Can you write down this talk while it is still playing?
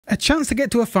a chance to get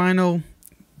to a final.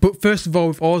 But first of all,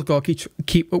 we've always got to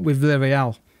keep up with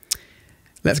Villarreal.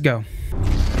 Let's go.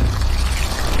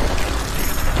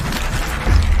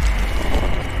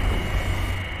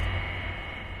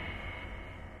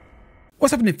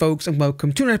 What's happening, folks, and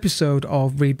welcome to an episode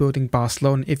of Rebuilding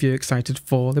Barcelona. If you're excited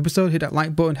for the episode, hit that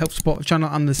like button, help support the channel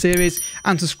and the series,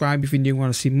 and subscribe if you do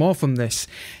want to see more from this.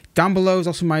 Down below is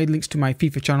also my links to my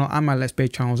FIFA channel and my Let's Play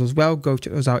channels as well. Go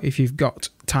check those out if you've got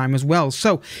time as well.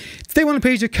 So, today on the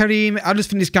page of Karim, I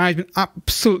just think this guy's been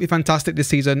absolutely fantastic this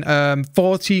season.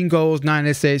 14 goals, 9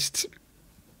 assists.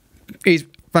 He's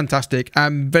fantastic.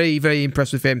 I'm very, very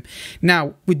impressed with him.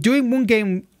 Now, we're doing one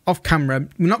game off camera.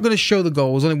 We're not going to show the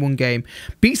goals, only one game.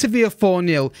 Beat Sevilla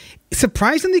 4-0.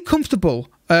 Surprisingly comfortable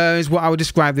is what I would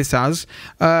describe this as.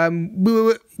 I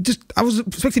was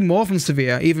expecting more from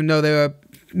Sevilla, even though they were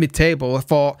mid-table. I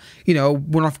thought, you know,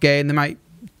 one-off game, they might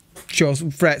show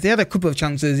some threats. They had a couple of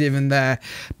chances even there,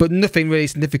 but nothing really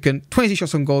significant. 26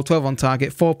 shots on goal, 12 on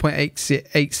target, 4.86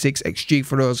 XG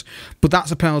for us. But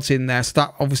that's a penalty in there, so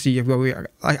that obviously,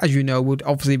 as you know, would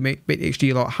obviously make the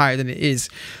XG a lot higher than it is.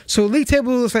 So league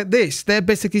table looks like this. They're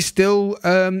basically still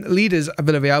leaders of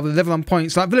Villarreal with 11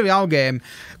 points. So that Villarreal game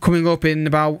coming up in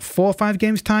about 4 or 5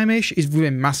 games time-ish is really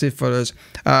massive for us.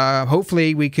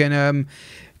 Hopefully we can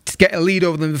to get a lead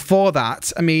over them before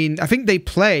that. I mean, I think they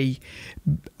play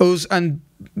us and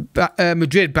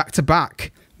Madrid back to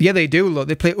back. Yeah, they do. Look,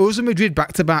 they play us and Madrid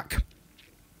back to back.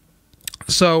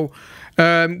 So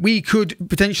we could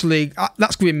potentially.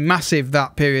 That's going to be massive,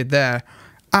 that period there.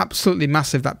 Absolutely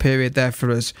massive, that period there for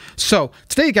us. So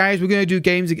today, guys, we're going to do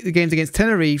games against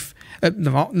Tenerife,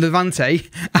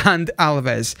 Levante, and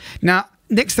Alaves. Now,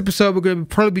 next episode, we're going to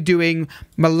probably be doing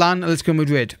Milan, Atletico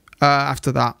Madrid.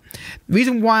 After that, the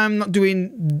reason why I'm not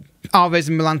doing Alaves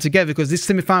and Milan together, because this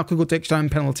semi-final could go to extra time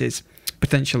penalties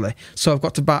potentially. So I've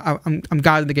got to. I'm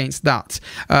guarding against that.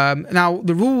 Now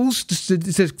the rules, just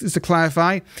to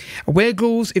clarify, away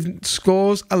goals if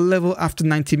scores are level after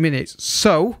 90 minutes.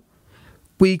 So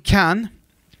we can,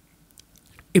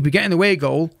 if we get an away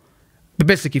goal, we're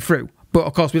basically through. But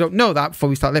of course we don't know that before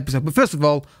we start the episode. But first of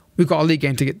all, we've got a league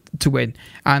game to win,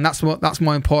 and that's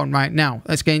more important right now.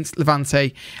 That's against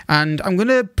Levante, and I'm going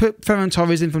to put Ferran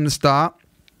Torres in from the start,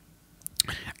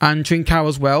 and Trincao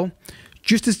as well,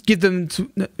 just to give them.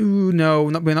 We're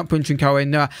not putting Trincao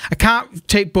in. No, I can't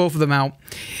take both of them out.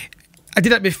 I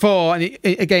did that before, and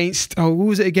against who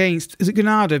was it against? Is it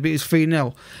Granada? But it was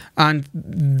 3-0, and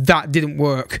that didn't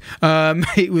work.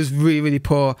 It was really, really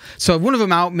poor. So one of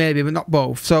them out maybe, but not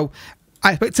both. So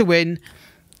I expect to win.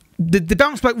 They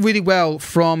bounced back really well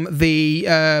from the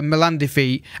Milan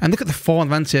defeat, and look at the form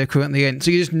Levante are currently in.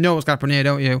 So you just know what's going to happen here,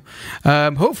 don't you?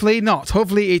 Hopefully not.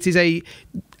 Hopefully it is a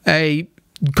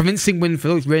convincing win for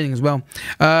those. It's raining as well.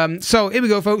 So here we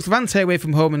go, folks. Levante away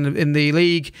from home in the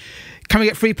league. Can we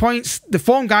get 3 points? The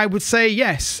form guy would say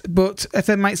yes, but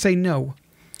FM might say no.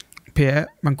 Pierre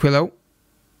Manquillo.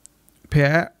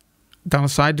 Pierre down the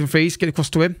side, Dumfries, get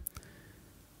across to him.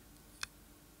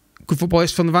 Good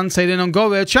footballist from Levante in on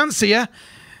goal. A chance here,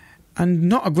 and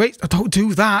not a great. I don't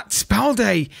do that.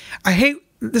 Spalde. I hate.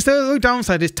 The only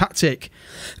downside of this tactic.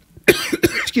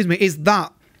 Excuse me. Is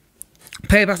that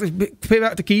pay back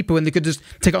the keeper when they could just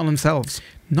take it on themselves.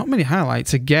 Not many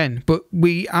highlights again, but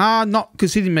we are not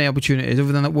conceding many opportunities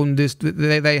other than that one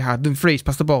they had. Dumfries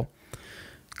pass the ball.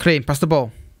 Karim pass the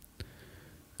ball.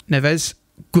 Neves,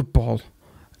 good ball.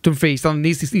 Dumfries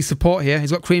needs support here.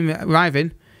 He's got Karim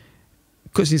arriving.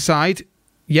 Cuts inside.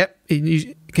 Yep. Can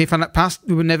you find that pass?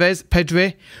 With Neves.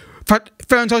 Pedri.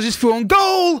 Ferran Torres is through on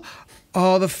goal.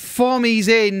 Oh, the form he's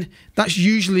in. That's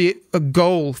usually a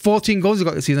goal. 14 goals he's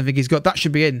got this season, I think he's got. That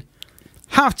should be in.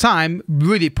 Half time,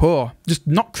 really poor. Just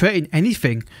not creating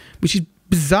anything, which is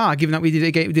bizarre given that we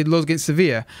did loads against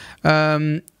Sevilla.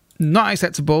 Not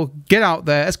acceptable. Get out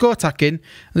there. Let's go attacking. And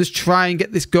let's try and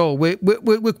get this goal.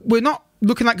 We're not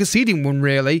looking like conceding one,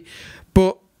 really.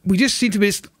 But we just seem to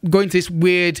be going to this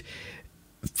weird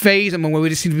phase where we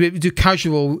just seem to be too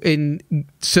casual in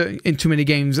too many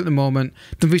games at the moment.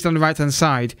 Dumfries on the right hand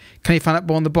side. Can he find that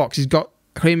ball in the box? He's got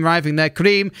Karim arriving there.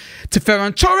 Karim to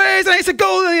Ferran Torres, and it's a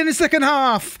goal in the second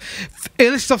half.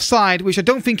 It's offside, which I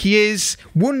don't think he is.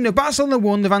 Barcelona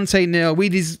 1, Levante 0.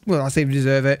 I say we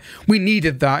deserve it. We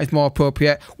needed that. It's more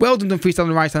appropriate. Well done, Dumfries on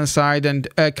the right hand side, and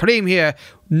Karim here.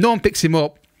 No one picks him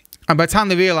up, and by the time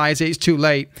they realise it, it's too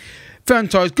late.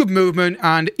 Ferran Torres, good movement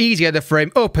and easy header for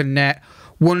him. Open net.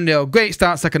 1-0. Great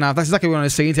start second half. That's exactly what I want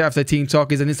to see after the team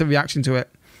talk is an instant reaction to it.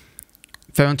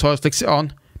 Ferran Torres flicks it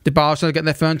on. The Bar's trying to get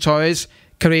there. Ferran Torres.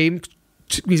 Karim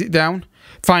squeeze it down.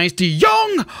 Finds De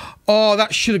Jong. Oh,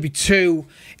 that should have been 2.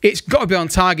 It's got to be on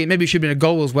target. Maybe it should have been a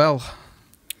goal as well.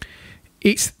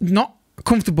 It's not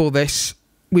comfortable, this.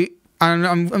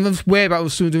 I'm just worried about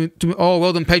us doing. Oh,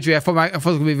 well done, Pedri. I thought it was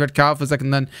going to be a red card for a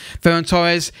second then. Ferran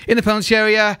Torres in the penalty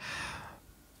area.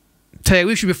 Tell you,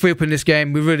 we should be free up in this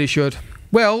game. We really should.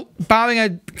 Well, barring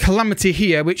a calamity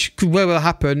here, which could well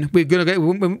happen, we're going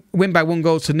to win by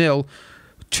 1-0.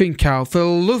 Trincao, for the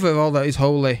love of all that is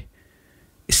holy.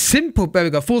 Simple, there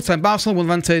we go. Full time. Barcelona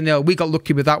won 1-0. We got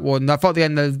lucky with that one. I thought the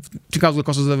end of Trincao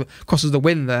cost us the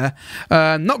win there.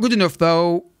 Not good enough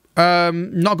though.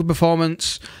 Not a good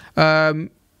performance.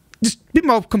 Just a bit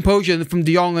more composure from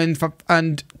De Jong and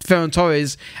Ferran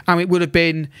Torres, and it would have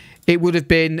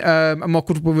been a more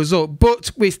comfortable result.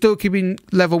 But we're still keeping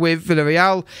level with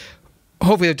Villarreal.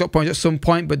 Hopefully they drop points at some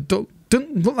point, but don't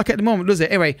look like it at the moment, does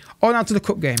it? Anyway, on out to the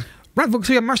cup game. Right, folks,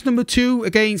 so we have match number 2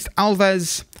 against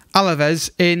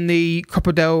Alaves in the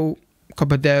Copa del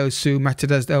Su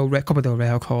Materclass del Rey, Copa del Rey,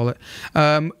 I'll call it.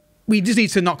 We just need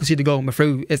to not concede a goal and we're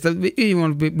through. You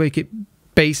want to make it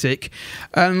basic.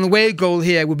 And the away goal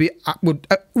here would be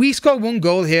we score 1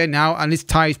 goal here now, and this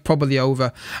tie is probably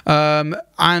over.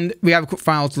 And we have a cup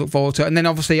final to look forward to. And then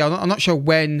obviously, I'm not sure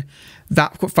when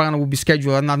that cup final will be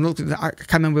scheduled. And I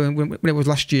can't remember when it was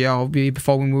last year or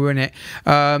before when we were in it.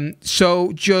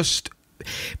 So just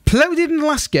play what we did in the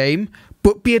last game,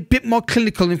 but be a bit more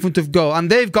clinical in front of goal. And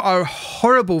they've got a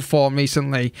horrible form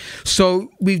recently,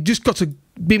 so we've just got to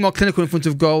be more clinical in front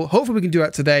of goal. Hopefully we can do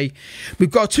that today. We've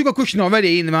got a 2-goal cushion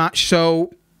already in the match,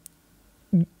 so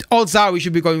odds are we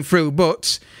should be going through,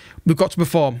 but we've got to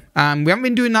perform. And we haven't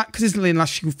been doing that consistently in the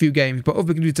last few games, but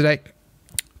hopefully we can do today.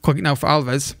 Clock it now for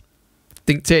Alaves.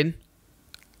 Thinked in.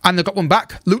 And they've got one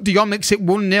back. Luke de Jong makes it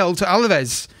 1-0 to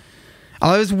Alaves.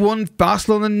 Alaves won,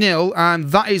 Barcelona 0, and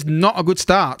that is not a good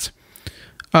start.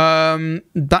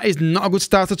 That is not a good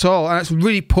start at all, and it's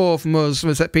really poor from us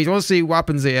from a set piece. I want to see what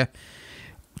happens here.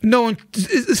 No one,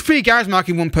 there's 3 guys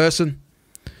marking 1 person.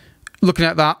 Looking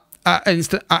at that, at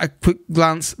a quick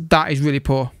glance, that is really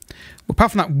poor.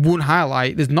 Apart from that one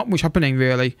highlight, there's not much happening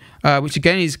really, which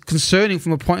again is concerning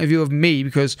from a point of view of me,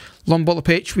 because long ball to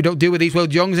pitch, we don't deal with these well.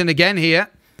 Jong's in again here.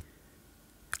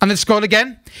 And they've scored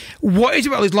again. What is it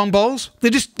about these long balls?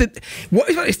 What is it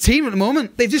about this team at the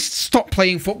moment? They've just stopped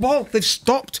playing football. They've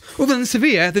stopped. Other than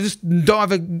Sevilla, they just don't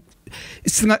have a...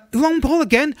 It's like, long ball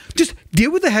again. Just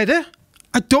deal with the header.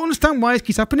 I don't understand why this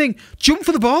keeps happening. Jump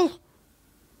for the ball.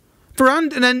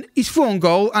 Varane, and then he's thrown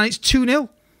goal, and it's 2-0.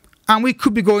 And we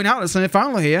could be going out in the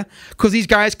semi-final here, because these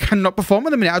guys cannot perform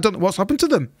at the minute. I don't know what's happened to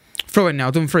them. Throw in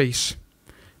now, Dumfries.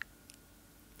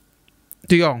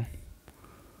 De Jong.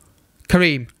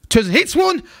 Kareem turns and hits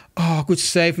one. Oh, good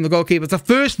save from the goalkeeper. It's the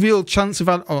first real chance of,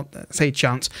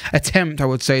 attempt, I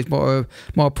would say, is more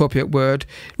appropriate word.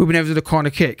 We've been able to do the corner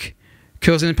kick.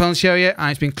 Curls in the penalty area,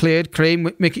 and it's been cleared.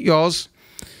 Kareem, make it yours.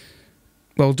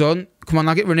 Well done. Come on,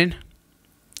 now get running.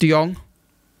 De Jong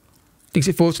thinks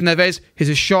it forward to Neves. Here's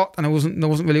a shot, and it wasn't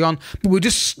really on. But we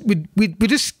just seem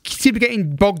to be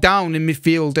getting bogged down in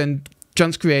midfield and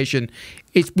chance creation.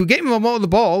 We're getting more of the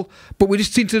ball, but we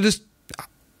just seem to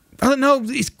I don't know,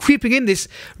 it's creeping in, this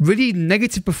really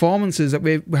negative performances that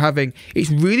we're having. It's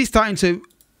really starting to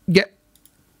get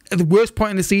at the worst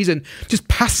point in the season, just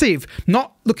passive,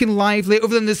 not looking lively,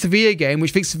 other than the Sevilla game,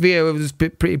 which I think Sevilla was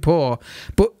pretty poor.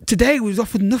 But today we was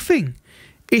offered nothing.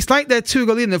 It's like they're 2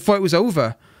 goals in, they thought it was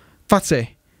over.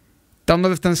 Fatty, down the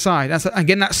left-hand side.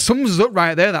 Again, that sums us up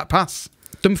right there, that pass.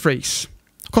 Dumfries.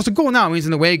 Of course, the goal now means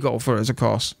an away goal for us, of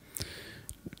course.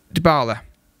 Dybala.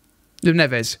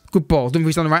 Neves, good ball.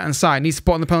 Dumfries on the right hand side, needs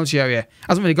support in the penalty area.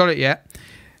 Hasn't really got it yet.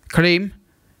 Kareem,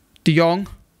 De Jong,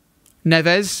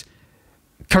 Neves,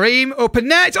 Kareem, open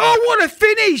net. Oh, what a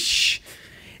finish!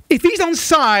 If he's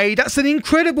onside, that's an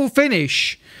incredible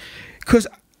finish. Because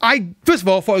I, first of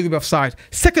all, thought he would be offside.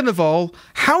 Second of all,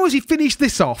 how has he finished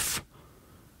this off?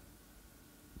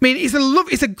 I mean,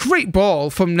 it's a great ball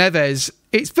from Neves.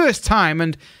 It's first time,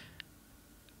 and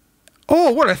oh,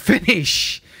 what a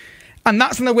finish! And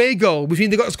that's an away goal, which means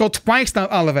they've got to score twice now,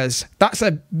 Alaves. That's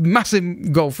a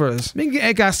massive goal for us. We can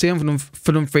get Garcia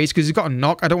for Dumfries because he's got a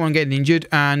knock. I don't want to get injured,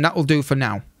 and that will do for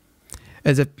now.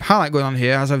 There's a highlight going on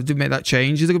here as I do make that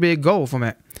change. Is there going to be a goal from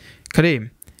it?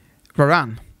 Kareem.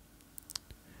 Varane.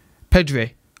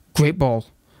 Pedri. Great ball.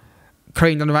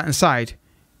 Kareem on the right-hand side.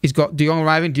 He's got De Jong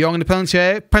arriving. De Jong in the penalty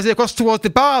area. Presses it across towards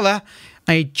Dybala,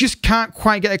 and he just can't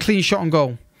quite get a clean shot on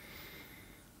goal.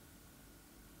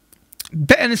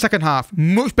 Better in the second half.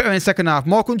 Much better in the second half.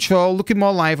 More control, looking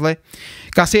more lively.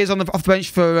 Garcia's off the bench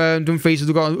for Dumfries,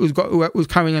 who's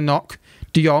carrying a knock.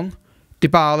 De Jong.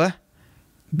 Dybala.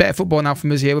 Better football now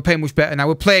from us here. We're playing much better now.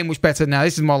 We're playing much better now.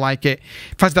 This is more like it.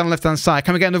 Pass down the left-hand side.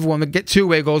 Can we get another one? We get 2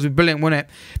 away goals. It'd be brilliant, wouldn't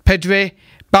it? Pedri.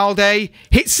 Balde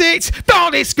hits it.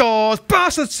 Balde scores.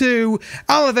 Barca 2,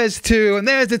 Alaves 2, and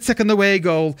there's the second away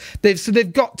goal.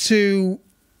 They've got to,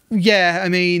 yeah. I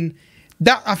mean,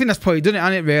 I think that's probably done it,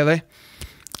 hasn't it? Really.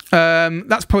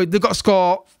 That's probably they've got to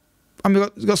score. I mean,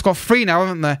 they've got to score 3 now,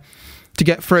 haven't they, to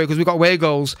get through, because we've got away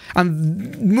goals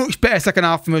and much better second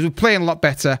half from us. We're playing a lot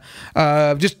better,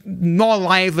 just more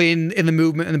lively in the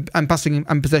movement and passing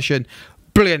and possession.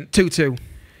 Brilliant. 2-2.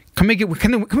 Can we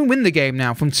win the game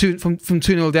now from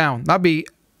 2-0 down? That'd be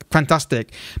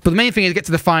fantastic. But the main thing is get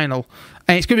to the final,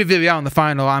 and it's going to be Villarreal in the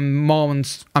final. I'm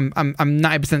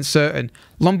 90% certain.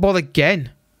 Long ball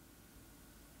again.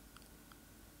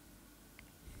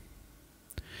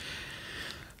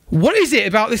 What is it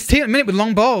about this team at the minute with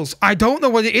long balls? I don't know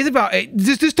what it is about it.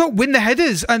 Just don't win the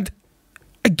headers. And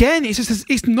again,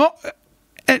 it's not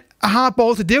a hard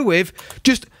ball to deal with.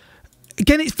 Just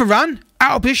again, it's Varane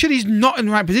out of position. He's not in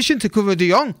the right position to cover De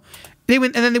Jong. They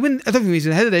win, and then they win. I don't think he's in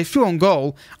the header. They threw on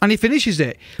goal, and he finishes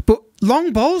it. But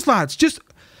long balls, lads. Just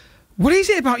what is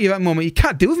it about you at the moment? You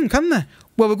can't deal with them, can they?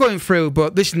 Well, we're going through,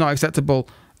 but this is not acceptable.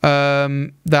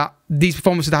 That these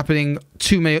performances are happening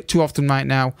too often right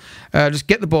now. Just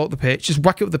get the ball up the pitch. Just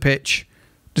whack it up the pitch.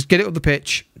 Just get it up the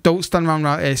pitch. Don't stand around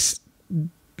like this.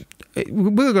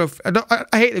 We'll go. I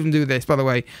hate them do this, by the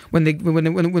way, when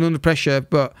under pressure.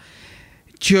 But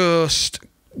just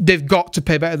they've got to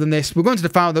play better than this. We're going to the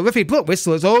final. The referee, look,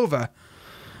 whistle, it's over.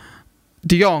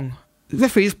 De Jong, the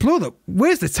referee is blown up.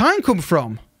 Where's the time come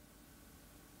from?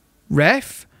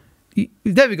 Ref.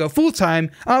 There we go, full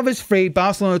time. Alves 3,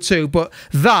 Barcelona 2, but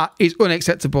that is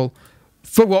unacceptable.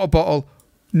 For water bottle,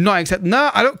 not acceptable. No,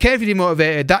 I don't care if you're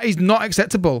demotivated. That is not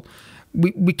acceptable.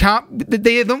 We can't.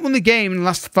 They don't win the game in the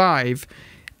last 5,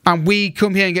 and we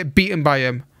come here and get beaten by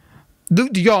them.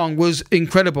 Luke De Jong was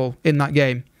incredible in that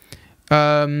game.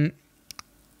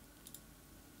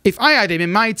 If I had him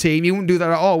in my team, he wouldn't do that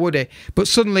at all, would he? But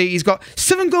suddenly he's got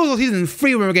 7 goals all season and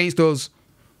 3 were against us.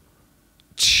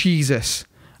 Jesus.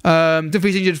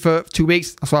 He's injured for 2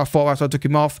 weeks. That's what I thought after I took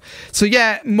him off. So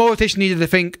yeah, more rotation needed. I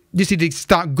think just need to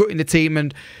start gutting the team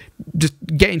and just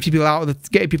getting people out of the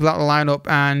lineup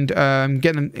and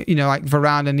getting them, you know, like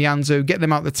Varane and Nianzou, get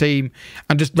them out of the team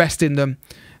and just resting them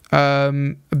a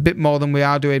bit more than we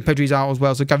are doing. Pedri's out as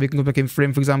well, so Gavi can come back in for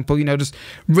him, for example. You know, just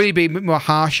really be a bit more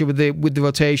harsher with the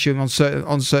rotation on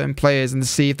certain players and to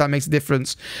see if that makes a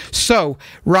difference. So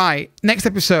right, next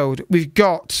episode we've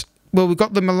got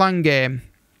the Milan game.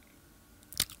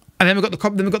 And then we've got the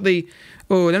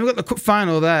cup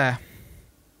final there,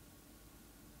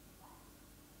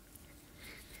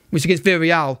 which is against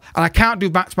Villarreal. And I can't do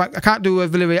back-to-back. I can't do a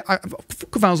Villarreal.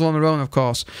 Cup finals on their own, of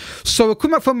course. So we'll come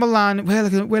back from Milan. Where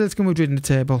let's go Madrid in the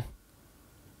table.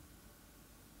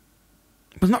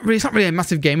 But it's not really a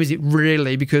massive game, is it?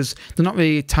 Really, because they're not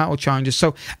really title challengers.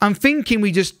 So I'm thinking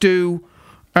we just do.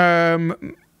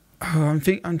 I'm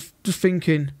just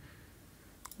thinking.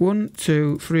 1,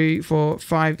 2, 3, 4,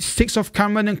 5, 6 off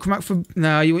camera and then come back for...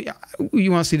 No, you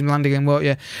want to see them land again, won't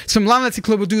you? So Milan Athletic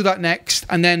Club will do that next,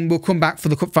 and then we'll come back for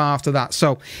the cup final after that.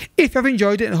 So if you've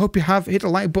enjoyed it, and I hope you have, hit the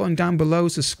like button down below,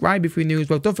 subscribe if you're new as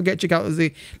well. Don't forget to check out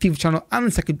the FIFA channel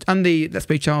and the Let's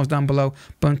Play channels down below.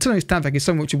 But until next time, thank you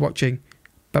so much for watching.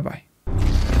 Bye-bye.